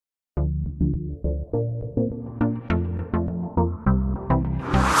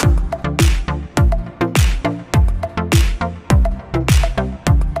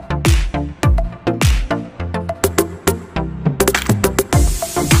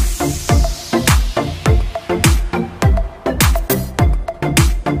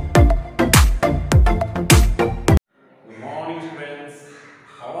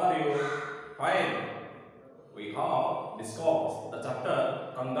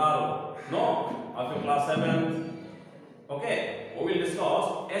class 7th. Okay, we will discuss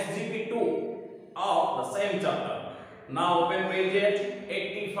SGP2 of the same chapter. Now open page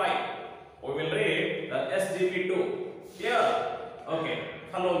 85. We will read the SGP2. Here, okay,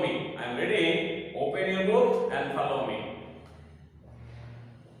 follow me. I am reading. Open your book and follow me.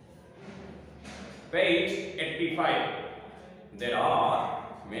 Page 85. There are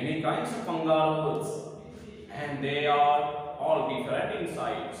many kinds of kangaroos and they are all different in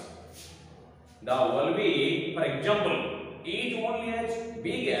size. The wallaby, for example, is only as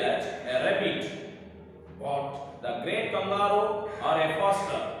big as a rabbit, but the great kangaroo or a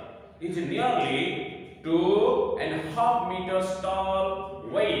faster is nearly 2.5 meters tall,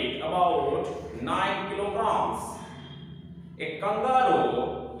 weight about 9 kilograms. A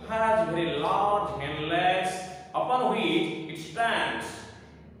kangaroo has very large hind legs upon which it stands.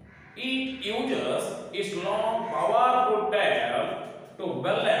 It uses its long, powerful tail to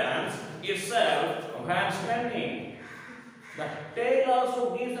balance itself when standing. The tail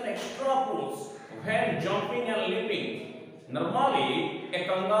also gives an extra push when jumping and leaping. Normally, a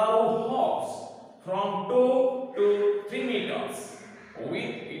kangaroo hops from 2 to 3 meters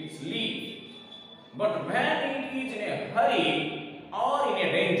with its leap. But when it is in a hurry or in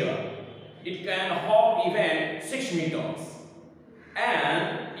a danger, it can hop even 6 meters.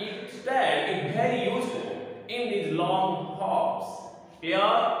 And its tail is very useful in these long hops.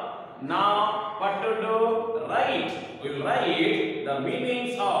 Here, now what to do? Write. We will write the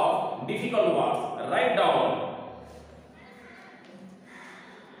meanings of difficult words. Write down.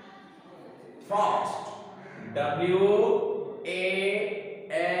 First, W-A-L-L-A-B-Y.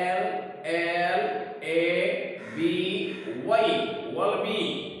 Wallaby.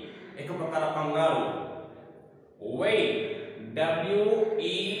 एक प्रकार kangaroo. Weight.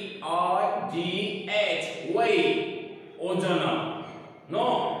 W-E-I-G-H. Weight. Ojana. No.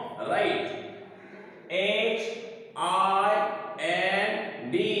 Right. H-I-N-D.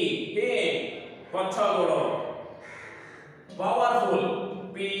 Hey. Pachagoro. Powerful.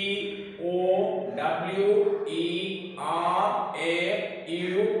 P-O-W-E-R-A-U-L.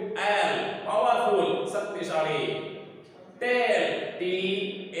 Powerful. Shaktishaali. Tail.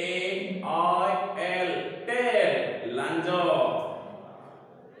 T-A-I-L. Tail. Langer.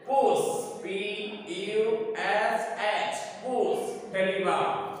 Push. P-U-S-H. Push. Teliba.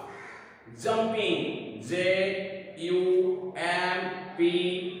 Jumping. J-U-M-P-I-N-G.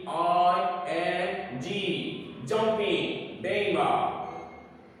 Jumping. Deva.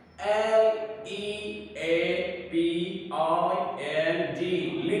 L-E-A-P-I-N-G.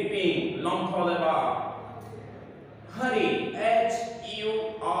 Leaping. Lomtholeba. Hurry.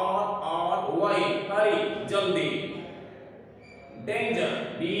 H-U-R-R-Y. Hurry. Jaldi. Danger.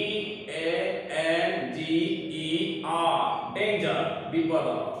 D-A-N-G-E-R. Danger.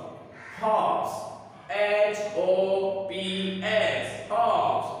 Bipada. Hops. H-O-P-S.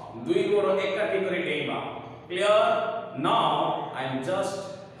 Hops. Dui goro ekati kore deiba. Clear? Now I am just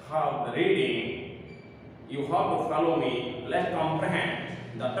have the reading. You have to follow me. Let's comprehend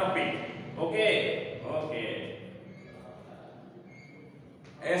the topic. Okay? Okay.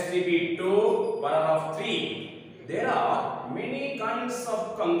 SCP-2, paragraph 3. There are many kinds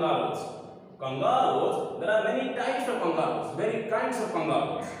of kangaroos. Kangaroos, there are many types of kangaroos. Many kinds of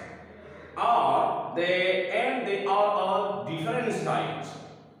kangaroos. They are all different styles.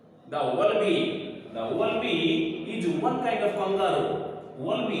 The wallaby is one kind of kangaroo.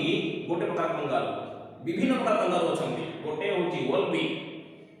 Wallaby गोटे प्रकार kangaroo. विभिन्न प्रकार kangaroo अछंती. गोटे होची wallaby.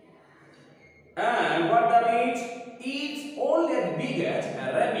 And what that is only as big as a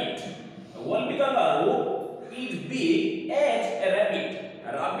rabbit. A wallaby kangaroo is big as a rabbit. A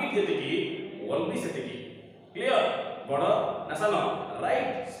rabbit jetiki, wallaby setiki. Clear? Bada nasana, right?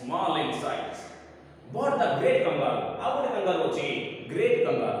 Small in size. But the great kangaroo, our kangaroo chi great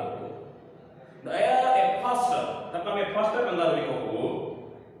kangaroo. They are a faster. तब मैं faster kangaroo को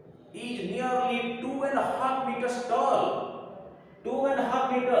is nearly 2.5 meters tall.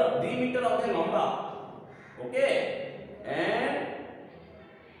 2.5 meters, 3 meters of the lamba. Okay, and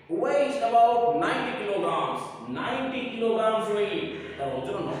weighs about 90 kilograms. 90 kilograms weight. The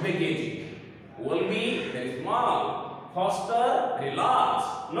ojan 90 kg. Wallaby very small, faster, very large.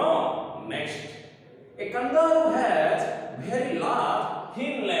 No, next. A kangaroo has very large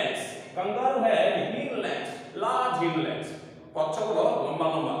hind legs. Kangaroo has hind legs, large hind legs. Pachagoro lamba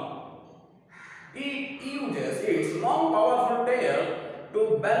lamba. It uses its long, powerful tail to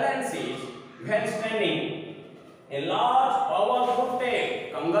balance it when standing. A large, powerful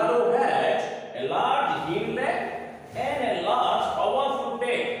tail. Kangaroo has a large hind leg and a large, powerful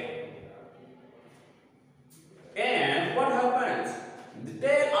tail. And what happens? The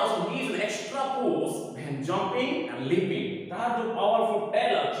tail also gives an extra push when jumping and leaping. तार जो powerful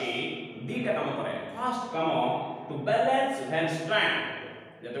tail अच्छी दीटा काम करे. First काम to balance when stand.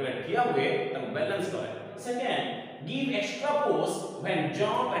 जब तक ठिया हुए तब balance करे. Second, give extra push when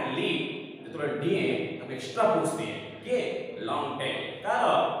jump and leap. जब तक दिए तब extra push दिए. के long tail.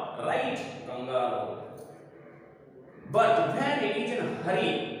 तार right kangaroo. But when it is in a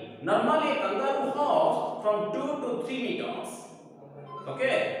hurry, normally a kangaroo hops from 2 to 3 meters.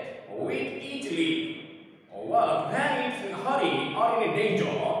 Okay, with each leap. But when it's in a hurry or in a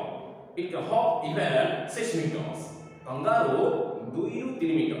danger, it can hop even 6 meters. Kangaroo 2 to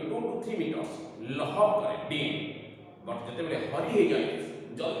 3 meters, 2 to 3 meters. Hop करे दिन. But जते बेले हरी हो जाए,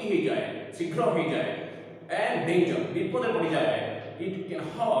 जल्दी हो जाए, शीघ्र हो जाए, and danger विपदे पड़ जाए, it can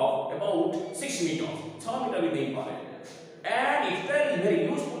hop about 6 meters, 6 metre भी नहीं पाए. And its tail is very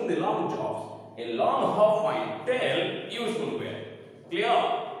useful in the long jobs. A long hop fine tail useful way. Clear?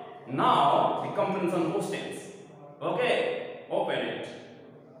 Now the comparison questions. Okay, open it.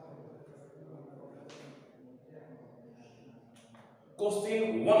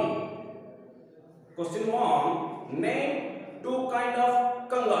 Question 1. Question 1. Name 2 kind of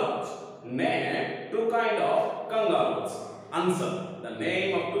kangaroos. Name 2 kind of kangaroos. Answer. The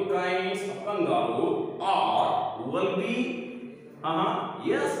name of 2 kinds of kangaroo are wallaby,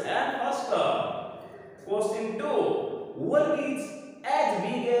 yes, and faster. Question 2. Wallabies as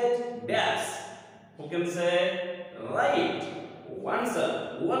big as dash. Who can say right?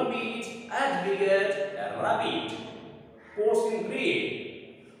 Answer. Wallabies as big as a rabbit. Question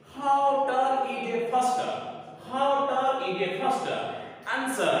 3. How tall is a faster? How tall is a faster?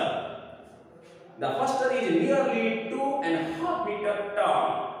 Answer. The faster is nearly 2.5 meters tall.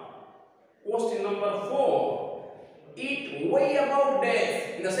 Question number 4. It weigh about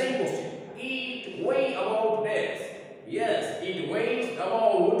dash. In the same question. It weigh about dash. Yes, it weighs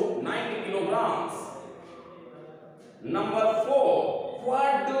about 90 kilograms. Number 4.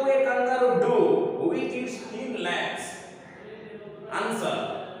 What do a kangaroo do with its hind legs? Answer.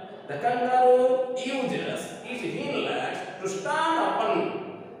 The kangaroo uses its hind legs to stand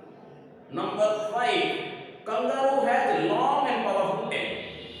upon. Number 5. Kangaroo has a long and powerful tail.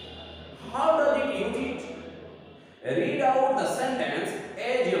 How does it use it? Read out the sentence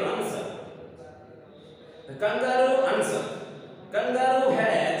as your answer. The kangaroo answer. Kangaroo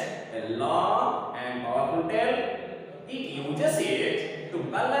has a long and powerful tail. It uses it to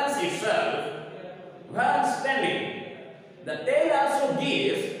balance itself while standing. The tail also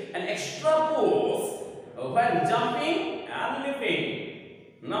gives an extra push when jumping and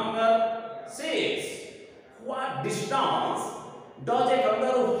leaping. Number 6. What distance does a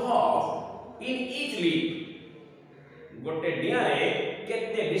kangaroo hop in each leap? गोटे डियारे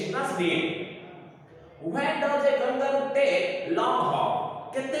केते distance दिए. When does a kangaroo take long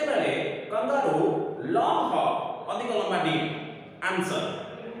hop? केते बेले kangaroo long hop अधिक लंबा दिए. Answer.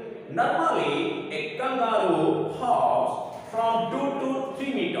 Normally a kangaroo hops from 2 to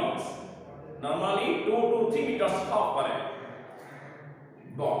 3 meters. Normally 2 to 3 meters hop करे.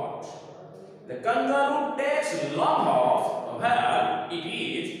 But the kangaroo takes long hops where it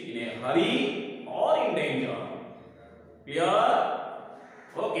is in a hurry or in danger. Clear?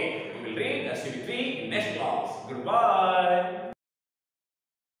 Okay, we will read SCP 3 in next class. Goodbye.